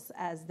 officials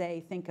as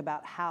they think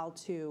about how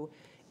to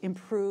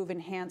improve,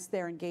 enhance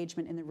their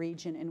engagement in the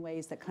region in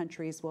ways that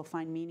countries will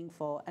find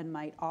meaningful and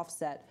might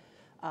offset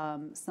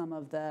some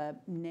of the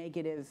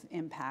negative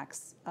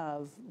impacts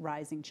of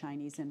rising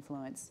Chinese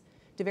influence?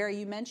 Douveri,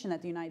 you mentioned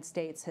that the United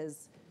States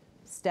has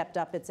stepped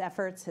up its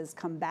efforts, has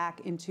come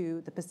back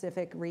into the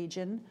Pacific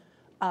region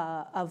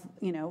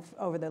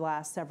over the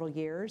last several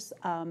years.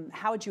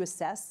 How would you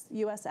assess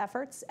U.S.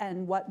 efforts,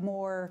 and what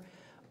more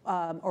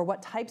or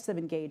what types of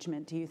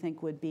engagement do you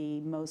think would be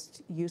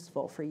most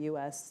useful for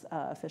U.S.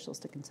 Officials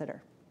to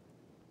consider?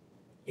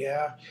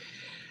 Yeah.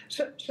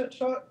 So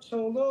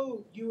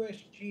although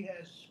USG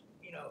has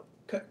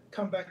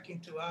come back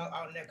into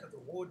our neck of the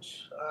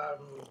woods,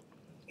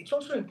 it's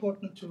also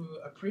important to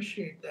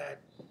appreciate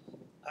that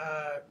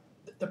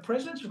the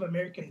presence of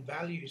American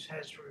values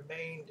has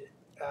remained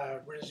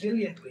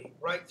resiliently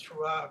right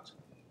throughout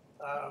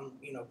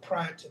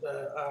prior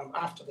to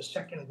after the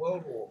Second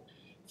World War,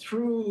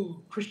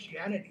 through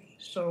Christianity.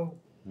 So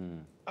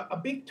a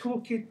big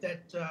toolkit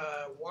that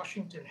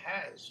Washington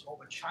has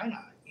over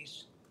China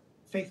is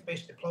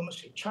faith-based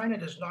diplomacy. China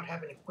does not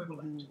have an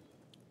equivalent.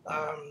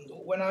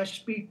 When I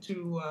speak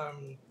to,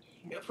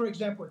 for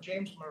example,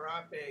 James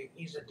Marape,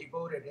 he's a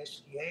devoted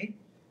SDA.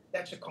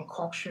 That's a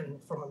concoction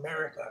from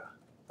America.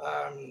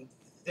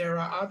 There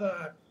are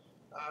other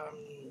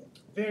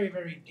very,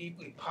 very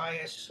deeply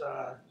pious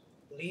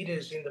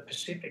leaders in the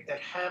Pacific that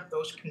have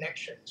those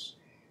connections.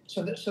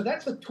 So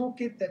that's a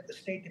toolkit that the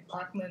State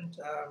Department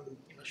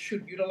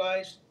should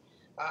utilize.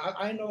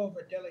 I know of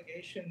a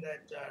delegation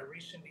that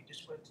recently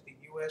just went to the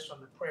U.S.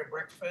 on the prayer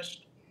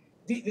breakfast.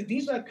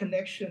 These are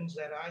connections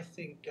that I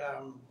think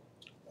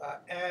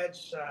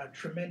adds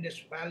tremendous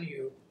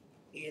value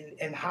in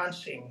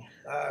enhancing.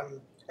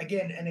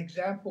 Again, an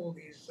example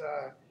is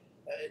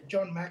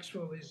John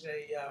Maxwell is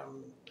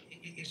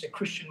a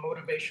Christian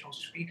motivational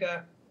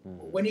speaker.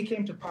 When he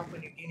came to Papua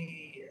New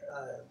Guinea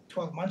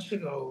 12 months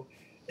ago,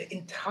 the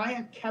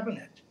entire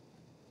cabinet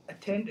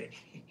attended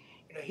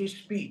his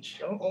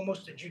speech.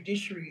 Almost the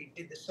judiciary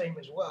did the same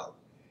as well.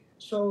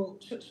 So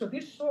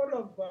this sort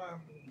of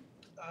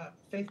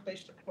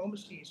faith-based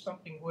diplomacy is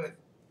something worth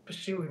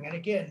pursuing. And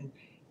again,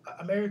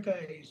 America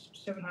is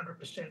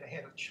 700%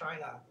 ahead of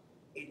China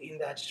in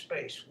that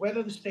space.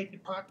 Whether the State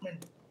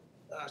Department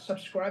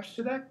subscribes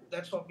to that,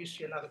 that's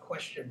obviously another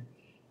question.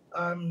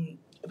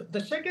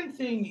 The second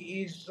thing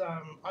is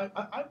I'm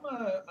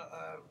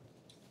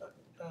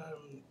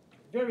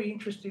very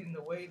interested in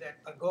the way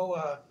that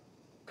AGOA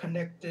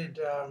connected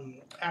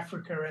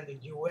Africa and the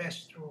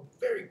U.S. through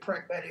very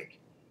pragmatic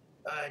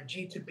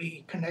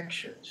G2B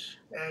connections.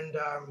 And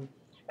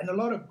a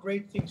lot of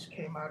great things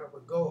came out of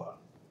AGOA,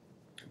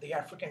 the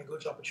African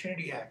Goods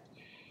Opportunity Act.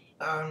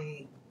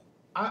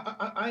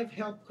 I've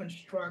helped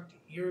construct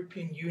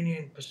European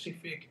Union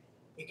Pacific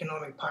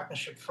Economic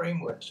Partnership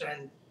frameworks,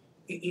 and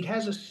it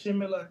has a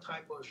similar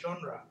type of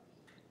genre.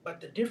 But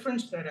the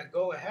difference that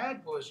AGOA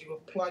had was you were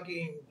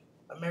plugging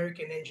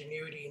American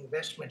ingenuity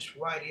investments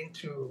right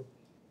into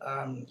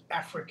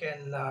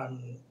African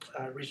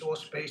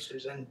resource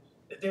bases. And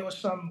there were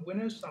some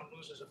winners, some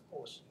losers, of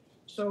course.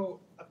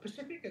 So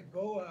Pacific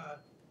AGOA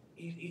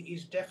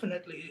is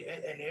definitely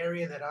an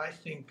area that I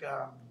think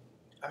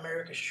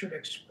America should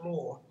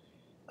explore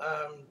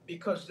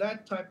because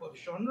that type of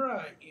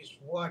genre is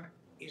what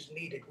is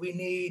needed. We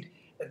need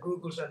the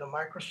Googles and the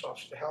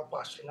Microsofts to help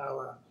us in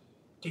our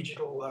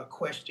digital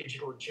quest,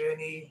 digital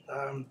journey.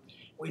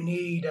 We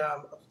need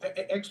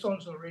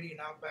Exxon's already in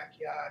our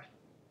backyard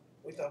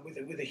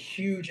with a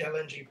huge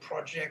LNG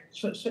project.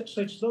 So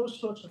it's those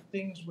sorts of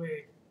things where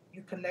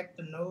you connect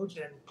the nodes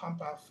and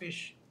pump our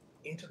fish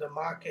into the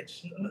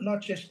markets,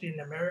 not just in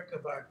America,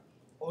 but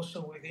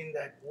also within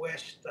that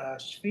West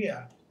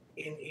sphere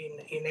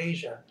in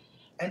Asia.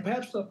 And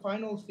perhaps the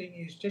final thing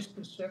is just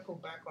to circle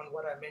back on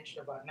what I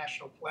mentioned about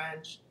national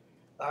plans.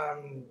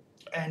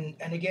 And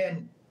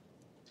again,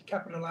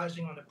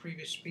 capitalizing on the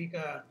previous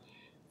speaker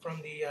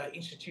from the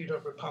Institute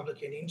of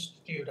Republican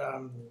Institute,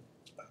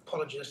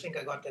 apologies, I think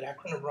I got that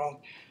acronym wrong,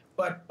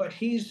 but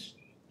he's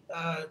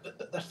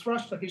the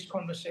thrust of his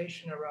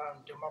conversation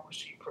around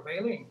democracy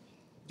prevailing.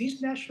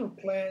 These national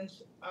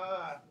plans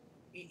are,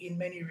 in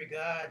many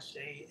regards,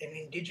 an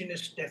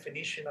indigenous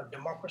definition of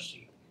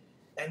democracy,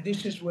 and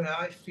this is where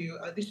I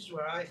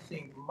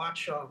think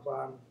much of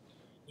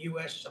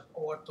U.S.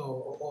 support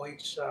or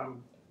its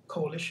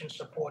coalition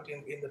support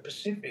in the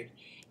Pacific,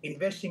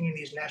 investing in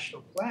these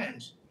national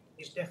plans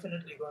is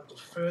definitely going to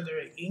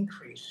further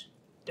increase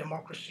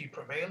democracy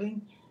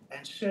prevailing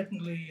and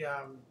certainly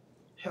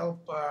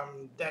help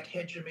that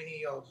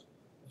hegemony of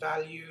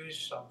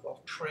values,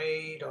 of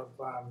trade, of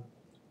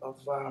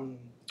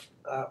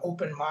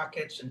open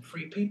markets and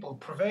free people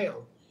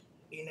prevail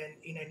in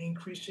an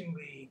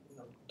increasingly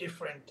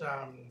different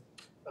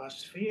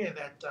sphere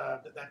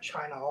that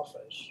China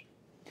offers.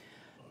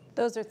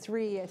 Those are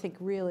three, I think,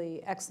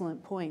 really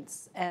excellent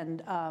points.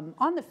 And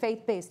on the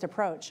faith-based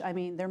approach, I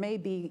mean, there may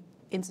be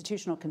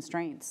institutional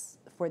constraints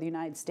for the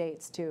United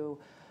States to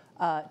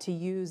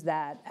use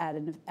that at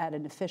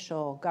an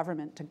official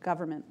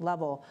government-to-government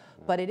level.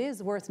 But it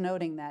is worth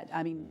noting that,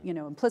 I mean,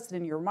 implicit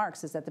in your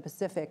remarks is that the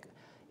Pacific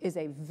is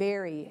a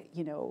very,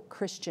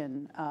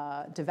 Christian,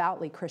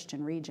 devoutly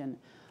Christian region.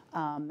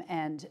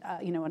 And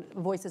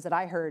voices that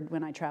I heard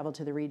when I traveled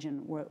to the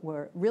region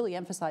were really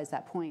emphasized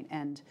that point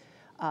and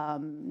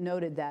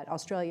noted that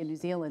Australia and New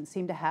Zealand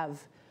seem to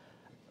have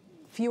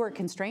fewer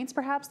constraints,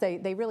 perhaps.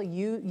 They really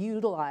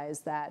utilize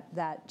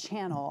that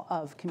channel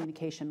of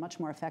communication much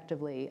more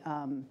effectively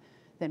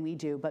than we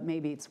do, but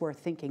maybe it's worth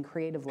thinking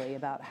creatively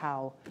about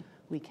how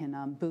we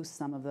can boost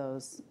some of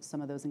those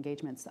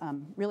engagements.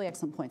 Really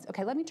excellent points.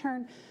 Okay, let me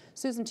turn,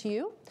 Susan, to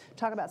you.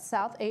 Talk about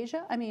South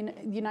Asia. I mean,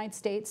 the United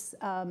States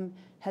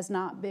has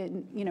not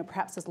been,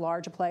 perhaps as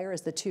large a player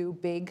as the two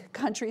big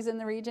countries in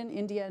the region,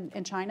 India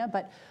and China.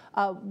 But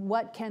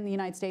what can the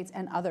United States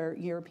and other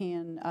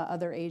European,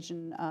 other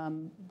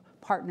Asian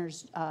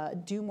partners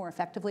do more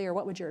effectively, or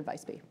what would your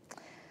advice be?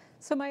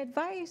 So my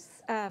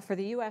advice for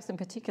the U.S. in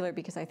particular,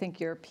 because I think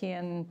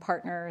European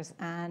partners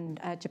and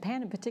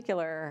Japan in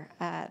particular,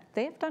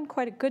 they have done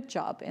quite a good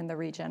job in the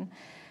region.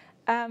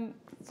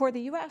 For the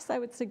U.S., I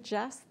would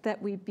suggest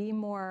that we be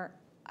more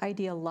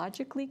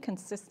ideologically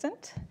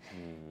consistent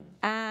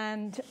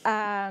and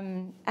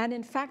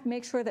in fact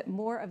make sure that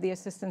more of the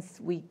assistance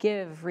we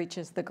give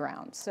reaches the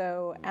ground.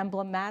 So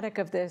emblematic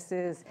of this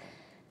is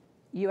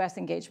U.S.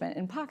 engagement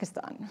in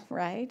Pakistan,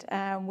 right?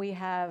 We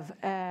have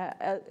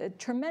a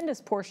tremendous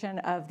portion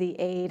of the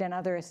aid and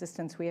other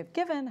assistance we have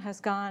given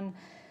has gone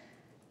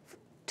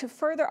to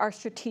further our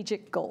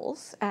strategic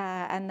goals,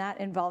 and that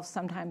involves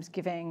sometimes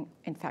giving,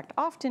 in fact,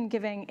 often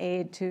giving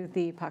aid to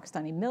the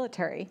Pakistani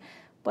military.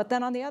 But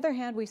then on the other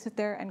hand, we sit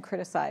there and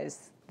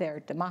criticize their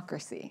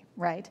democracy,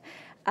 right?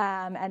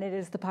 And it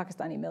is the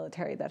Pakistani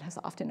military that has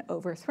often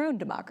overthrown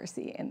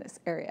democracy in this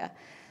area.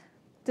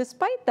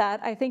 Despite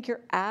that, I think your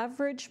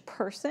average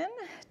person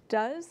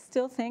does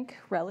still think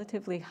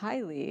relatively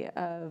highly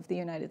of the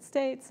United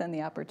States and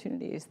the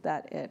opportunities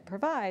that it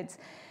provides.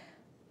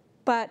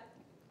 But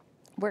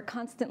we're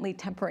constantly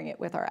tempering it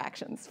with our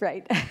actions,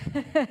 right?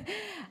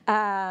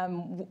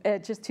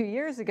 Just 2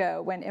 years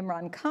ago, when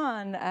Imran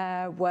Khan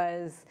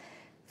was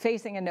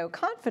facing a no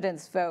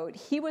confidence vote,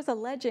 he was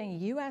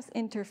alleging U.S.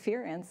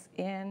 interference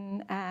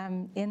in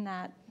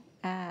that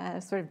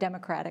sort of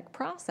democratic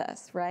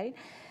process, right?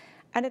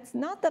 And it's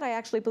not that I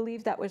actually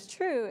believe that was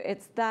true,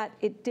 it's that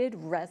it did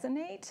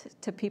resonate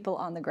to people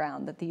on the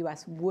ground that the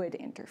U.S. would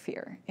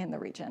interfere in the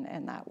region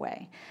in that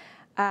way.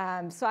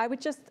 So I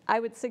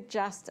would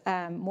suggest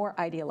more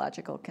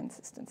ideological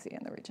consistency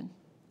in the region.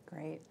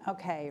 Great.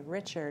 Okay,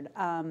 Richard.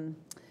 The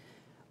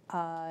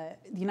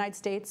United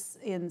States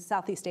in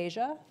Southeast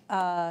Asia,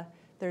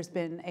 there's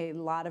been a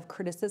lot of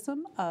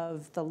criticism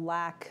of the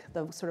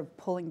sort of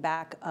pulling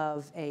back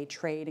of a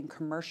trade and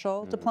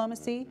commercial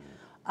diplomacy.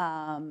 The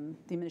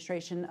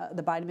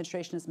Biden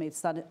administration has made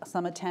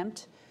some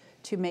attempt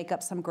to make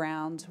up some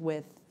ground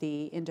with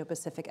the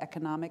Indo-Pacific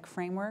Economic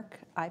Framework,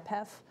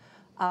 IPEF.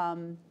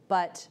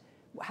 But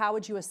how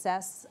would you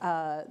assess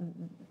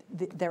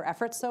their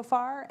efforts so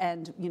far,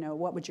 and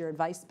what would your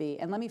advice be?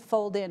 And let me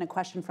fold in a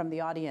question from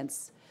the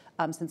audience,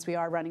 since we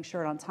are running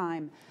short on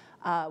time,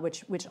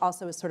 which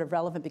also is sort of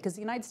relevant, because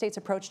the United States'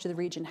 approach to the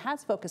region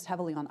has focused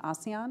heavily on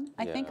ASEAN.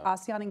 I think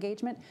ASEAN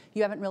engagement.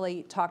 You haven't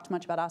really talked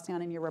much about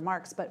ASEAN in your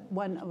remarks, but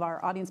one of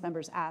our audience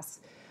members asks,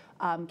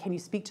 can you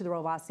speak to the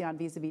role of ASEAN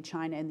vis-a-vis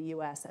China and the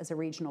U.S. as a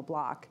regional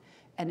bloc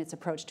and its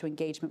approach to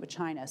engagement with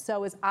China?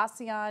 So is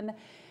ASEAN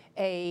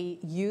a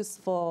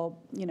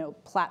useful,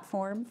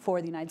 platform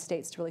for the United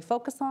States to really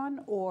focus on,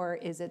 or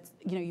is it,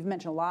 you've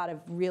mentioned a lot of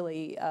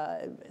really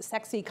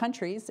sexy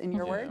countries, in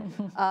your word,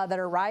 that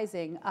are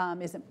rising.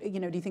 Is it,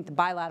 do you think the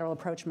bilateral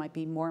approach might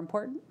be more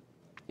important?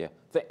 Yeah,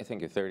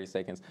 thank you. 30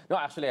 seconds. No,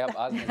 actually, I have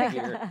ASEAN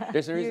here.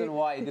 There's a reason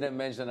why I didn't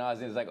mention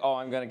ASEAN. It's like, oh,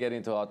 I'm going to get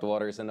into hot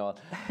waters and all.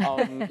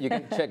 You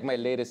can check my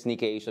latest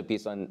Nikkei Asia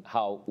piece on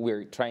how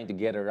we're trying to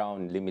get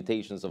around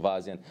limitations of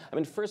ASEAN. I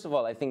mean, first of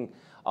all, I think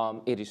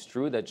it is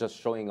true that just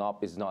showing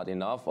up is not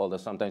enough, although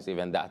sometimes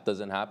even that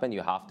doesn't happen.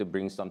 You have to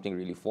bring something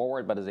really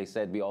forward. But as I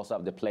said, we also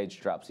have the pledge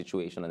trap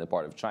situation on the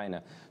part of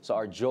China. So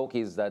our joke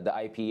is that the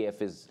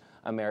IPEF is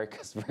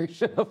America's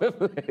version of a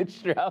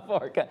pledge trap,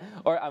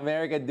 or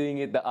America doing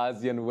it the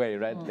ASEAN way,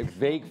 right? Like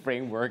vague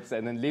frameworks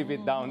and then leave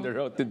it down the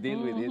road to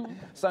deal with it.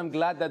 So I'm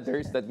glad that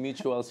there's that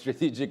mutual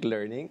strategic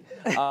learning.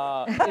 In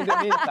the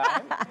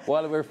meantime,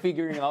 while we're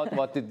figuring out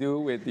what to do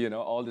with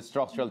all the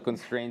structural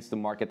constraints to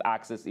market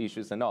access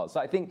issues and all. So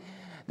I think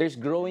there's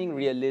growing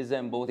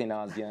realism both in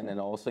ASEAN and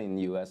also in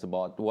the US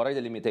about what are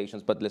the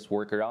limitations, but let's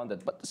work around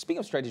that. But speaking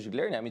of strategic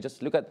learning, I mean, I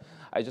just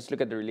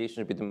look at the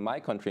relationship between my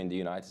country and the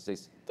United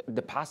States.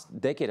 The past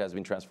decade has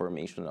been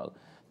transformational.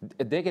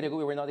 A decade ago,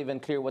 we were not even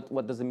clear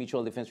what does the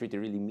mutual defense treaty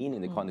really mean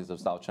in the context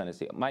of South China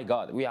Sea. My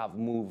God, we have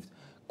moved.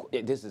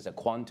 This is a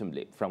quantum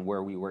leap from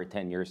where we were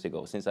 10 years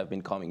ago, since I've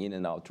been coming in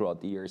and out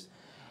throughout the years.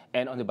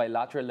 And on the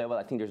bilateral level,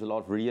 I think there's a lot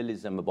of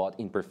realism about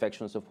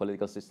imperfections of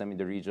political system in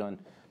the region,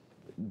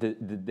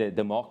 the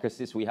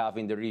democracies we have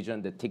in the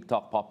region, the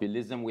TikTok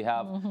populism we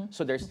have.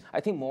 So there's, I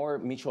think, more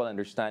mutual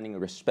understanding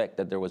and respect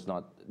that there was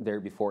not there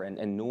before,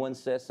 and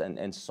nuances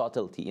and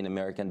subtlety in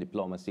American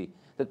diplomacy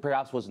that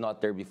perhaps was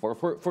not there before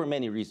for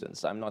many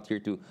reasons. I'm not here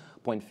to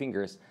point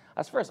fingers.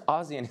 As far as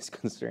ASEAN is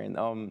concerned,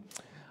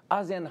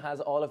 ASEAN has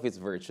all of its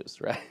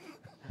virtues, right?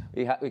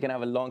 We can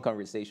have a long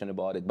conversation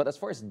about it. But as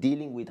far as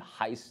dealing with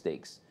high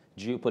stakes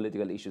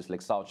geopolitical issues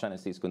like South China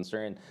Sea is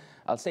concerned,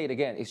 I'll say it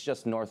again, it's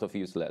just north of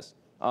useless.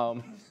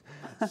 That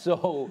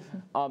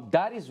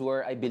is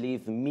where I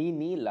believe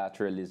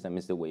minilateralism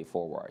is the way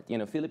forward.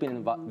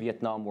 Philippines and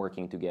Vietnam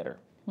working together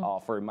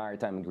for a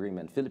maritime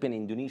agreement. Philippines,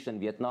 Indonesia, and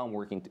Vietnam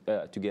working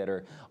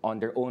together on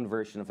their own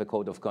version of a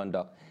code of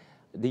conduct.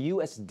 The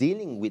U.S.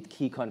 dealing with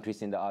key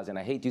countries in the ASEAN.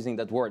 I hate using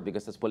that word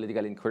because it's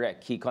politically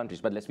incorrect, key countries.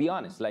 But let's be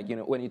honest, like,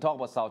 when you talk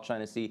about South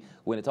China Sea,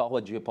 when you talk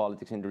about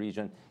geopolitics in the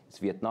region, it's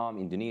Vietnam,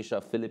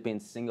 Indonesia,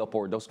 Philippines,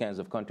 Singapore, those kinds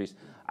of countries.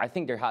 I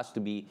think there has to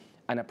be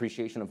an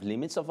appreciation of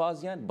limits of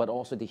ASEAN, but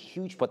also the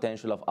huge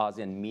potential of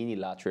ASEAN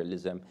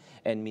minilateralism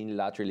and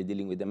minilaterally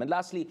dealing with them. And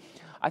lastly,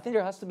 I think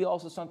there has to be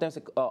also sometimes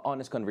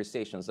honest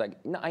conversations. Like,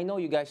 I know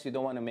you guys, you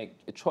don't want to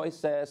make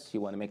choices,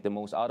 you want to make the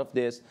most out of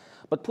this,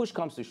 but push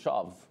comes to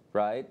shove,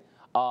 right?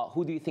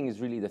 Who do you think is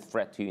really the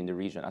threat to you in the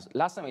region?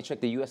 Last time I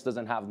checked, the US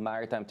doesn't have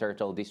maritime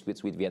territorial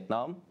disputes with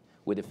Vietnam,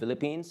 with the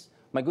Philippines.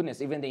 My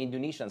goodness, even the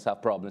Indonesians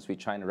have problems with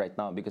China right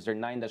now because their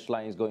 9-dash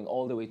line is going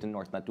all the way to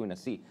North Natuna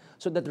Sea.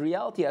 So that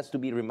reality has to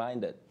be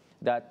reminded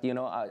that, you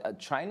know,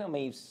 China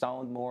may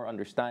sound more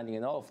understanding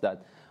and all of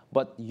that,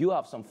 but you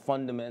have some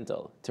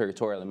fundamental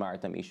territorial and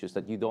maritime issues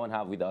that you don't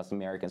have with us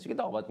Americans. You can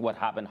talk about what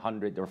happened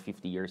 100 or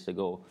 50 years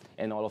ago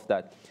and all of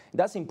that.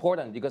 That's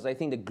important because I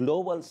think the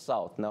Global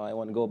South, now I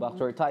want to go back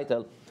to our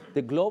title,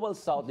 the Global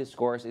South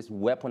discourse is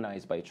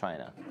weaponized by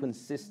China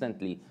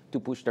consistently to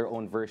push their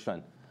own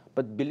version.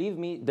 But believe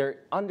me,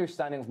 their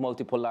understanding of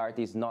multipolarity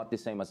is not the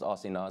same as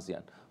us in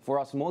ASEAN. For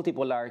us,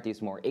 multipolarity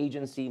is more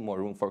agency, more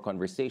room for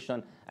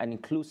conversation, an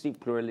inclusive,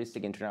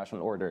 pluralistic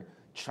international order.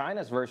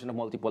 China's version of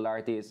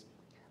multipolarity is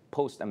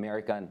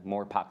post-American,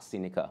 more Pax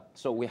Sinica.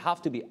 So we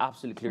have to be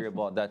absolutely clear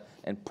about that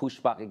and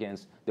push back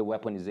against the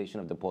weaponization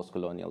of the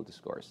post-colonial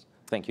discourse.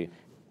 Thank you.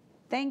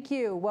 Thank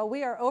you. Well,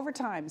 we are over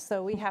time,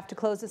 so we have to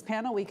close this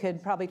panel. We could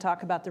probably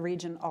talk about the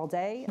region all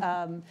day,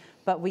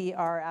 but we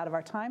are out of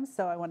our time.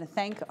 So I want to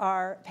thank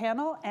our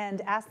panel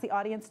and ask the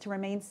audience to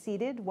remain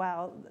seated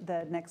while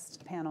the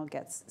next panel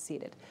gets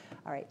seated.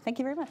 All right. Thank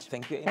you very much.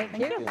 Thank you. Thank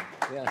you.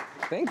 Yeah.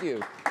 Thank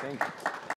you. Thank you.